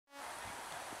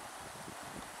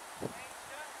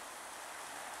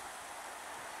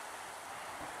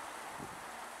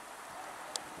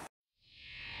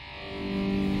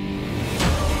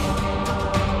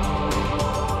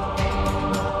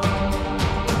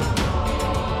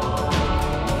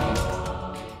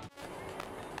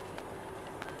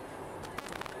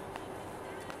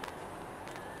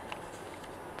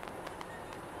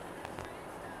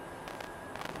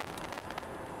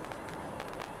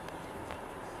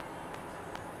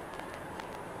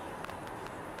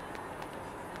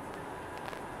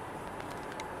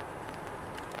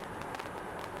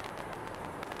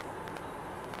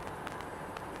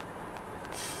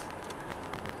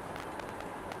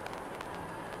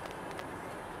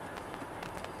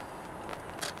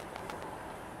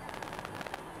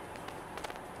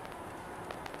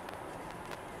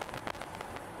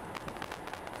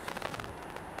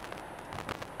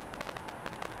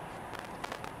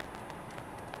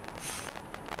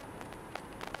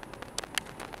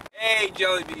Hey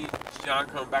Jelly Beans, John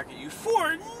coming back at you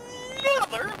for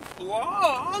another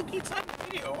vlog. It's a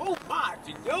video. Oh my, if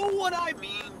you know what I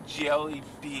mean, Jelly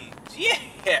Beans.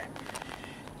 Yeah!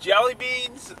 Jelly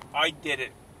Beans, I did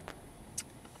it.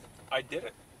 I did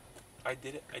it. I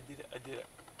did it. I did it. I did it.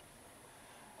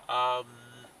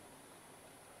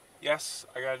 Yes,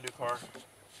 I got a new car.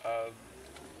 I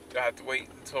have to wait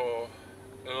until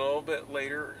a little bit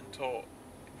later until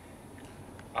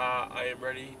I am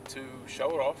ready to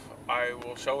show it off. I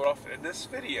will show it off in this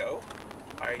video.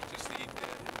 I just need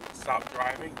to stop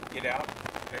driving, get out,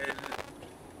 and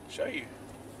show you.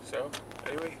 So,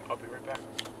 anyway, I'll be right back.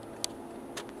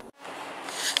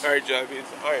 Alright, Jelly Beans,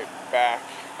 I am back.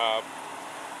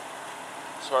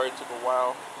 Sorry it took a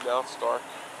while. Now it's dark.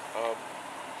 I'm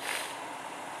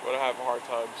gonna have a hard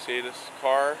time seeing this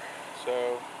car.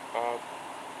 So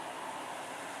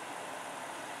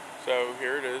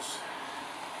here it is.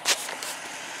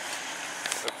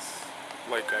 That's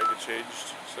light guy get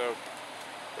changed. So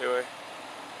anyway,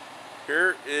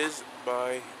 here is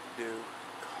my new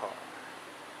car.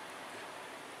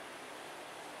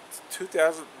 It's a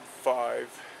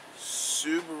 2005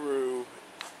 Subaru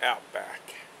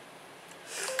Outback.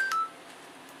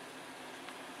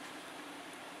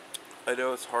 I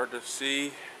know it's hard to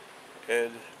see,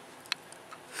 and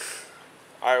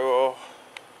I will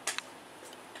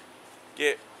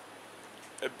get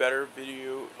a better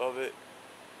video of it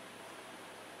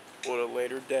on a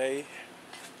later day.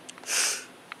 This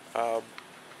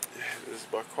is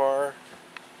my car,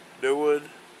 new one.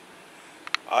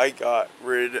 I got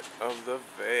rid of the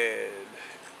van.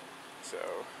 So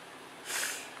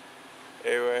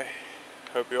anyway,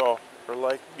 hope you all are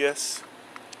liking this.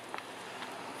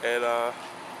 And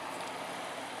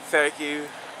thank you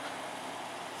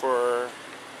for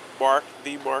Mark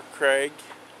Craig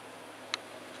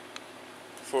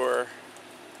for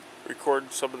recording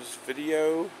some of this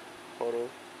video. Hold on.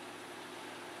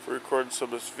 For recording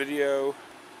some of this video.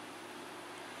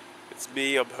 It's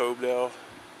me, I'm home now.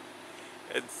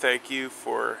 And thank you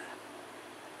for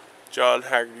John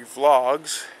Haggerty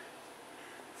Vlogs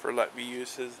for letting me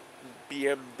use his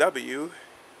BMW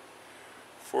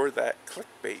for that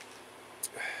clickbait.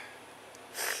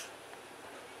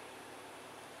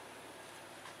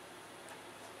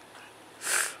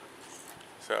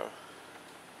 So,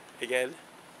 again,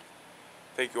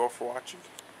 thank you all for watching.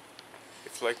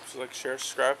 If you like, share,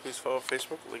 subscribe, please follow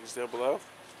Facebook. Links down below.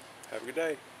 Have a good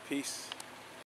day. Peace.